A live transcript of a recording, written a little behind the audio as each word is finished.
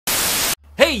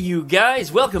Hey you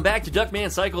guys, welcome back to Duckman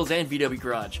Cycles and VW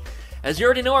Garage. As you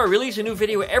already know, I release a new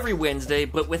video every Wednesday,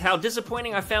 but with how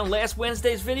disappointing I found last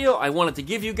Wednesday's video, I wanted to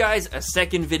give you guys a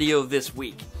second video this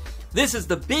week. This is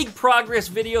the big progress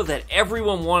video that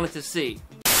everyone wanted to see.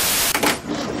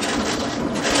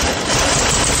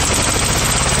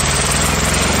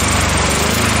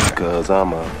 Cause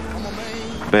I'm a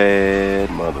bad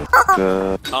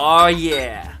motherfucker. Oh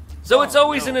yeah. So it's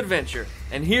always an adventure,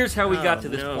 and here's how we got to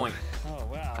this point.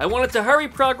 I wanted to hurry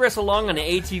progress along on the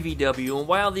ATVW, and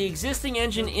while the existing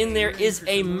engine in there is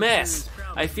a mess,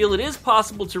 I feel it is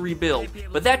possible to rebuild,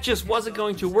 but that just wasn't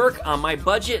going to work on my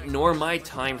budget nor my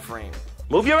time frame.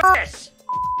 Move your ass!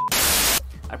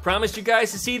 I promised you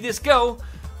guys to see this go,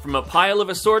 from a pile of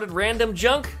assorted random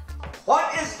junk.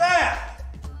 What is that?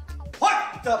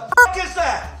 What the f*** is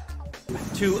that?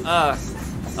 To,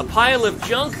 a pile of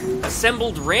junk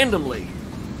assembled randomly.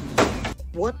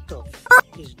 What the f***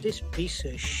 is this piece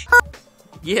of sh**?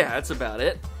 Yeah, that's about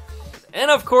it. And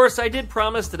of course, I did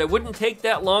promise that it wouldn't take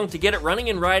that long to get it running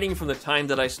and riding from the time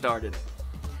that I started.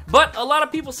 But a lot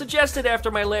of people suggested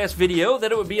after my last video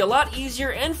that it would be a lot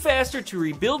easier and faster to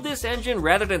rebuild this engine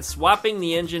rather than swapping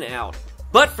the engine out.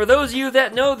 But for those of you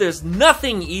that know, there's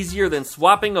nothing easier than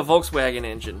swapping a Volkswagen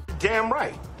engine. Damn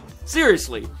right.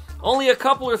 Seriously, only a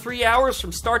couple or 3 hours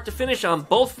from start to finish on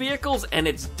both vehicles and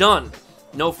it's done.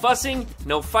 No fussing,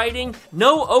 no fighting,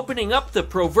 no opening up the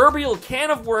proverbial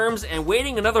can of worms and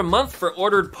waiting another month for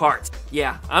ordered parts.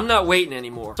 Yeah, I'm not waiting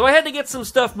anymore. So I had to get some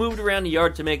stuff moved around the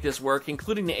yard to make this work,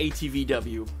 including the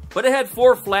ATVW. But it had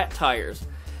 4 flat tires.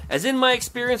 As in my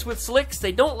experience with slicks,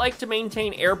 they don't like to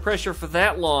maintain air pressure for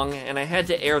that long, and I had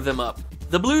to air them up.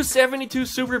 The blue 72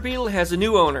 Super Beetle has a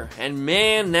new owner, and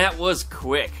man, that was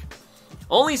quick.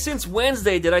 Only since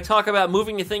Wednesday did I talk about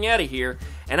moving the thing out of here,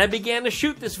 and I began to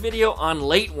shoot this video on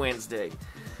late Wednesday.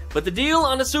 But the deal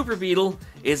on the Super Beetle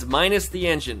is minus the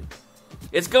engine.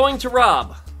 It's going to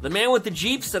Rob, the man with the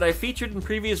Jeeps that I featured in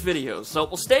previous videos, so it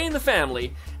will stay in the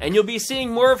family, and you'll be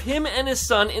seeing more of him and his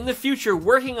son in the future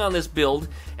working on this build,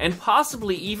 and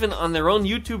possibly even on their own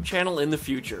YouTube channel in the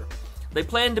future. They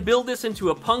plan to build this into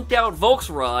a punked out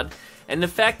Volksrod, and the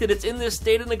fact that it's in this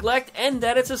state of neglect and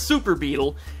that it's a Super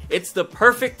Beetle, it's the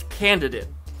perfect candidate.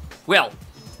 Well,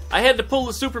 I had to pull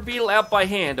the Super Beetle out by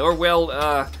hand, or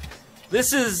well,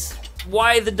 this is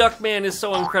why the Duckman is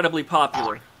so incredibly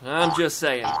popular. I'm just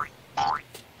saying.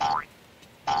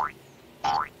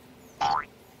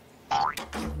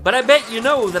 But I bet you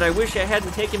know that I wish I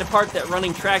hadn't taken apart that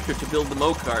running tractor to build the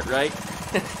Mo-Kart, right?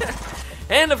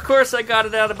 And of course I got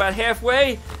it out about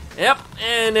halfway. Yep,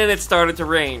 and then it started to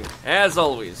rain, as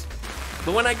always.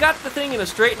 But when I got the thing in a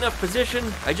straight enough position,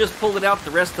 I just pulled it out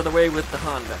the rest of the way with the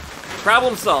Honda.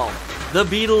 Problem solved. The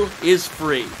Beetle is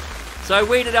free. So I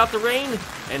waited out the rain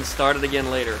and started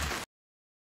again later.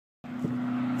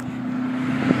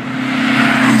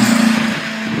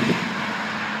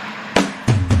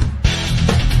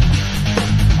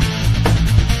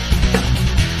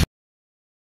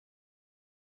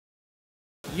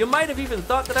 You might have even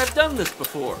thought that I've done this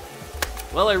before.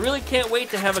 Well, I really can't wait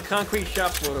to have a concrete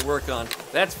shop floor to work on.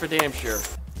 That's for damn sure.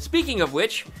 Speaking of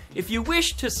which, if you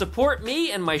wish to support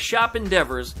me and my shop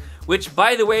endeavors, which,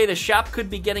 by the way, the shop could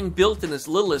be getting built in as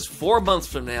little as 4 months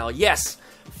from now. Yes,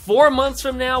 4 months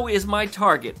from now is my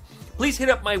target. Please hit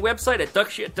up my website at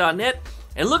duckshit.net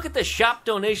and look at the shop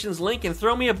donations link and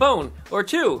throw me a bone, or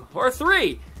 2, or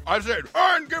 3. I said,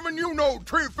 I ain't giving you no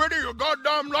 $3.50, you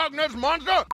goddamn Loch Ness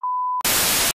monster!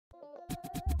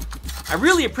 I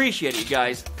really appreciate it, you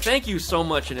guys. Thank you so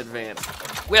much in advance.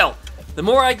 Well, the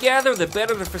more I gather, the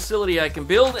better the facility I can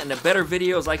build and the better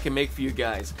videos I can make for you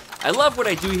guys. I love what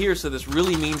I do here, so this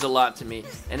really means a lot to me,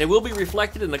 and it will be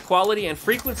reflected in the quality and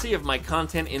frequency of my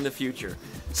content in the future.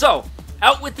 So,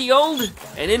 out with the old,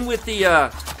 and in with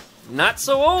the, not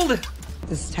so old.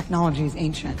 This technology is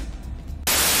ancient.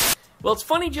 Well, it's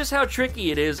funny just how tricky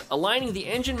it is aligning the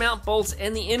engine mount bolts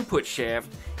and the input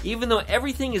shaft, even though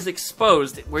everything is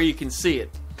exposed where you can see it.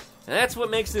 And that's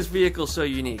what makes this vehicle so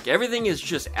unique. Everything is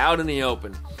just out in the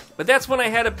open. But that's when I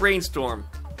had a brainstorm.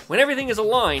 When everything is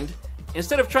aligned,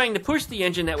 instead of trying to push the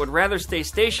engine that would rather stay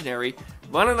stationary,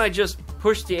 why don't I just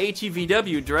push the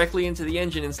ATVW directly into the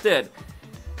engine instead?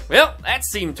 Well, that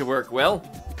seemed to work well.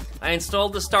 I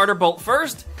installed the starter bolt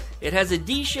first. It has a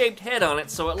D-shaped head on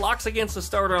it, so it locks against the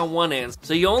starter on one end,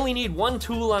 so you only need one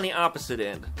tool on the opposite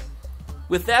end.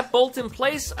 With that bolt in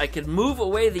place, I could move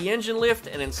away the engine lift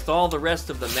and install the rest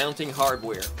of the mounting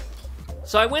hardware.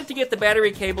 So I went to get the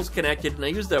battery cables connected, and I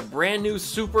used a brand new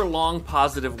super long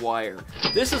positive wire.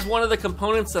 This is one of the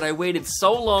components that I waited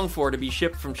so long for to be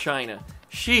shipped from China.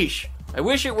 Sheesh. I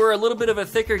wish it were a little bit of a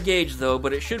thicker gauge though,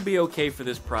 but it should be okay for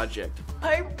this project.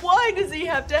 Why does he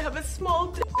have to have a small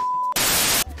dick?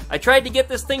 I tried to get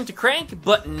this thing to crank,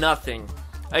 but nothing.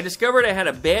 I discovered I had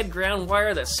a bad ground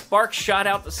wire that sparks shot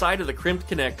out the side of the crimped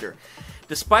connector.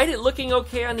 Despite it looking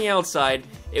okay on the outside,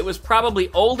 it was probably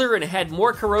older and had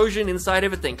more corrosion inside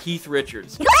of it than Keith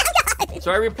Richards.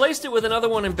 So I replaced it with another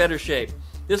one in better shape.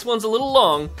 This one's a little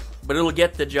long, but it'll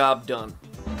get the job done.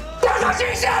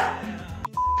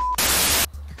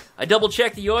 I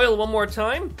double-checked the oil one more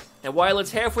time, and while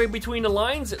it's halfway between the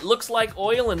lines, it looks like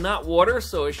oil and not water,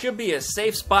 so it should be a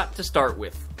safe spot to start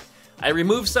with. I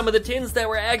removed some of the tins that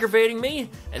were aggravating me,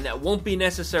 and that won't be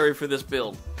necessary for this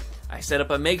build. I set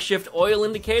up a makeshift oil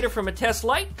indicator from a test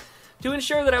light to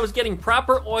ensure that I was getting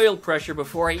proper oil pressure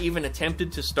before I even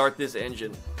attempted to start this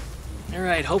engine.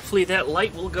 Alright, hopefully that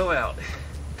light will go out.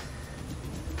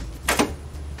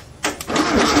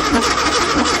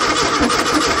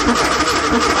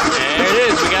 There it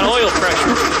is, we got oil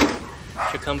pressure.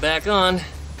 Should come back on.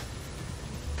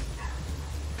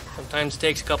 Sometimes it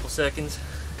takes a couple seconds.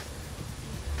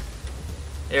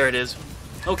 There it is.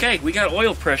 Okay, we got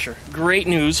oil pressure. Great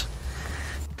news.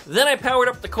 Then I powered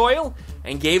up the coil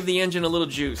and gave the engine a little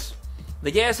juice.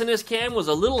 The gas in this can was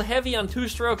a little heavy on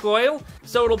two-stroke oil,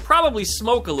 so it'll probably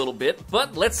smoke a little bit,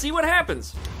 but let's see what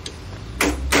happens.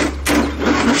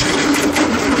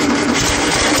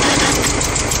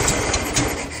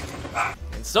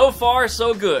 And so far,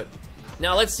 so good.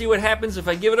 Now let's see what happens if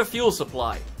I give it a fuel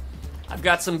supply. I've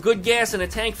got some good gas in a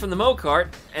tank from the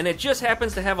Mocart, and it just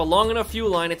happens to have a long enough fuel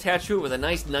line attached to it with a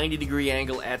nice 90-degree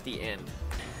angle at the end.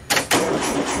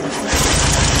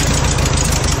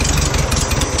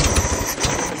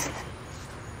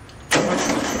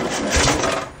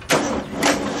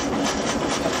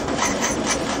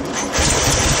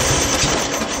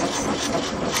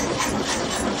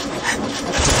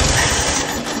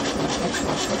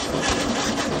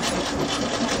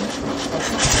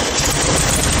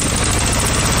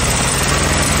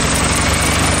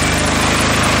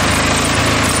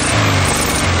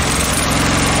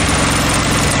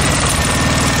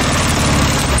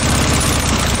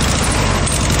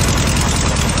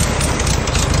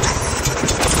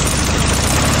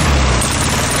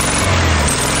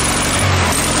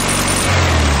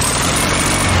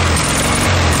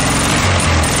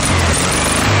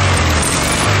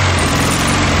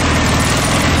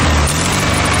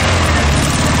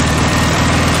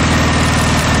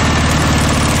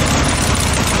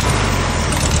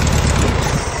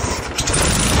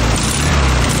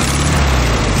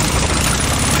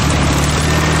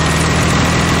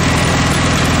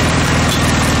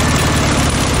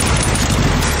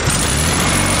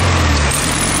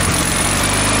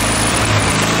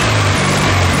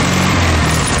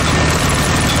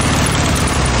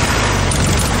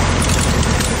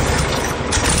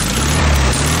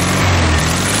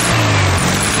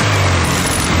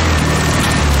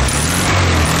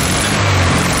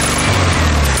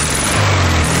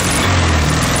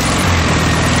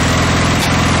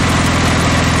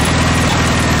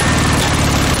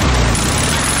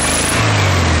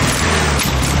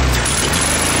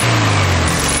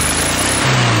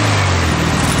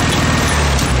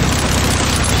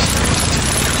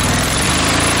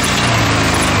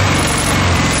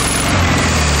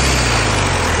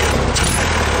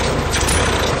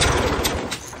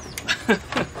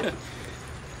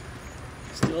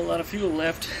 Still a lot of fuel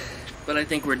left, but I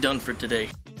think we're done for today.